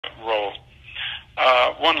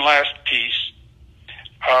One last piece.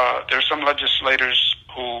 There are some legislators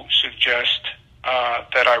who suggest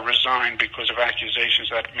that I resign because of accusations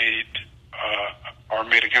that are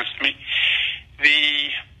made against me.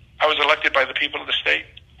 I was elected by the people of the state.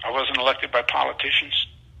 I wasn't elected by politicians.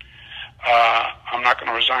 I'm not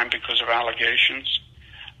going to resign because of allegations.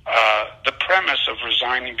 The premise of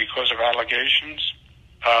resigning because of allegations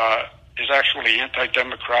is actually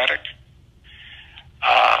anti-democratic.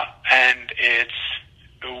 And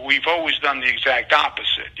we've always done the exact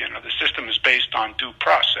opposite. The system is based on due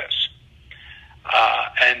process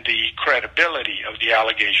and the credibility of the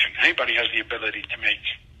allegation. Anybody has the ability to make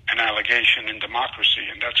an allegation in democracy,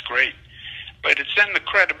 and that's great. But it's then the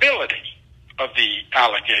credibility of the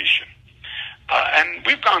allegation. And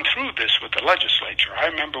we've gone through this with the legislature. I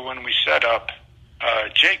remember when we set up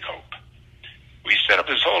JCOPE, we set up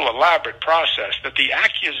this whole elaborate process that the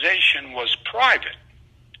accusation was private.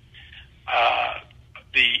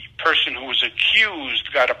 The person who was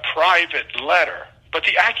accused got a private letter, but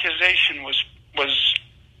the accusation was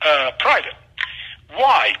private.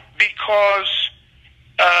 Why? Because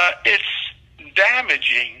it's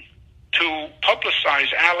damaging to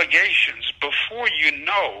publicize allegations before you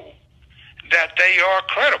know that they are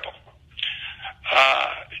credible.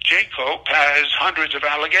 JCOPE has hundreds of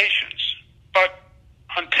allegations, but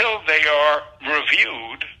until they are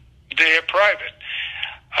reviewed, they are private.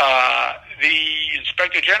 The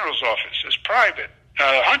Inspector General's office is private,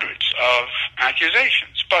 hundreds of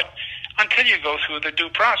accusations, but until you go through the due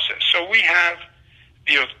process. So we have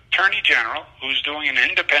the Attorney General who's doing an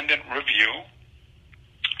independent review.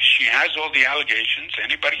 She has all the allegations.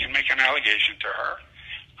 Anybody can make an allegation to her,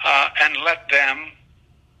 and let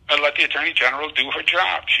the Attorney General do her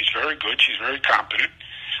job. She's very good. She's very competent.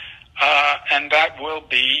 And that will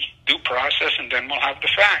be due process, and then we'll have the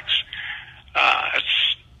facts.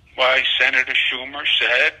 That's why Senator Schumer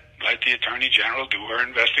said, let the Attorney General do her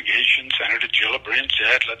investigation. Senator Gillibrand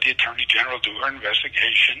said, let the Attorney General do her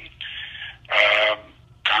investigation.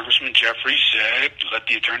 Congressman Jeffries said, let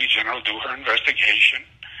the Attorney General do her investigation.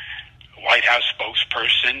 White House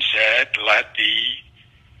spokesperson said, let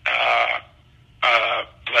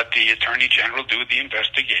the Attorney General do the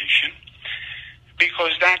investigation,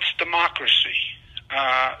 because that's democracy.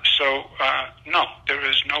 No, there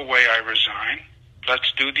is no way I resign.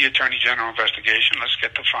 Let's do the Attorney General investigation. Let's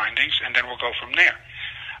get the findings, and then we'll go from there.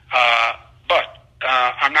 But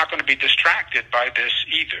I'm not going to be distracted by this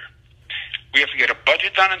either. We have to get a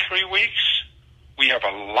budget done in 3 weeks. We have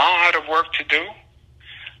a lot of work to do.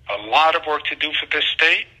 A lot of work to do for this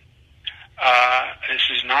state. This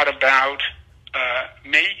is not about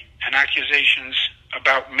me and accusations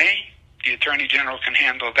about me. The Attorney General can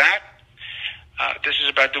handle that. This is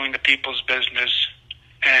about doing the people's business.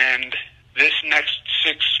 And this next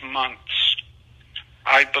 6 months,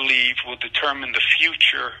 I believe, will determine the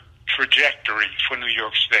future trajectory for New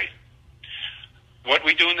York State. What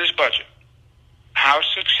we do in this budget, how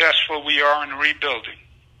successful we are in rebuilding,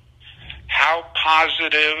 how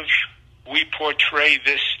positive we portray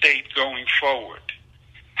this state going forward,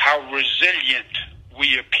 how resilient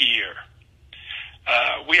we appear.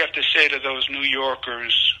 We have to say to those New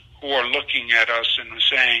Yorkers who are looking at us and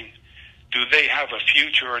saying, do they have a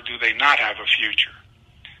future or do they not have a future?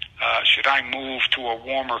 Should I move to a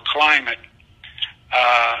warmer climate?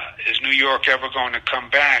 Is New York ever going to come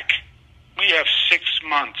back? We have 6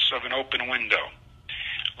 months of an open window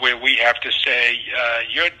where we have to say,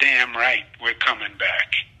 you're damn right, we're coming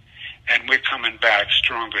back. And we're coming back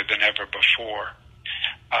stronger than ever before.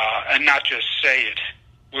 And not just say it,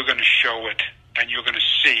 we're going to show it, and you're going to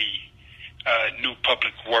see new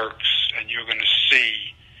public works, and you're going to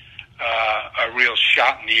see a real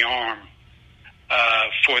shot in the arm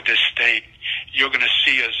for this state. You're going to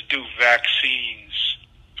see us do vaccines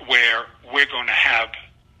where we're going to have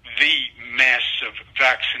the massive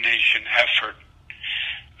vaccination effort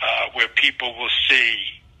where people will see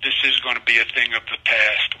this is going to be a thing of the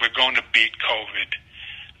past. We're going to beat COVID.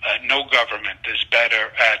 No government is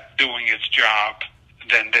better at doing its job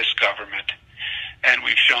than this government. And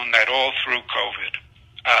we've shown that all through COVID.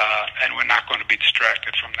 And we're not going to be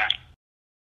distracted from that.